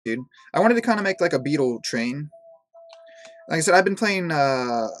dude. I wanted to kind of make like a beetle train. Like I said, I've been playing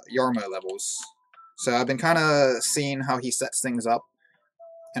Yarmo levels, so I've been kind of seeing how he sets things up,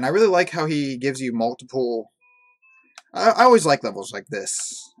 and I really like how he gives you multiple. I always like levels like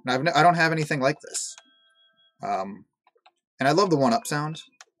this. And I don't have anything like this, um, and I love the one-up sound.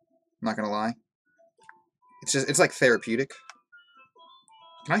 I'm not gonna lie. It's like therapeutic.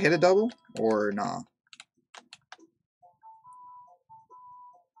 Can I hit a double or nah?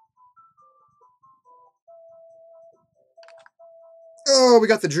 Oh, we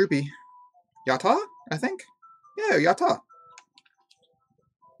got the droopy. Yata, I think. Yeah, Yata.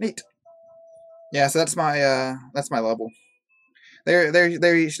 Neat. Yeah, so that's my level.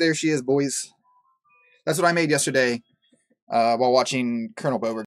 There she is, boys. That's what I made yesterday while watching Colonel Bober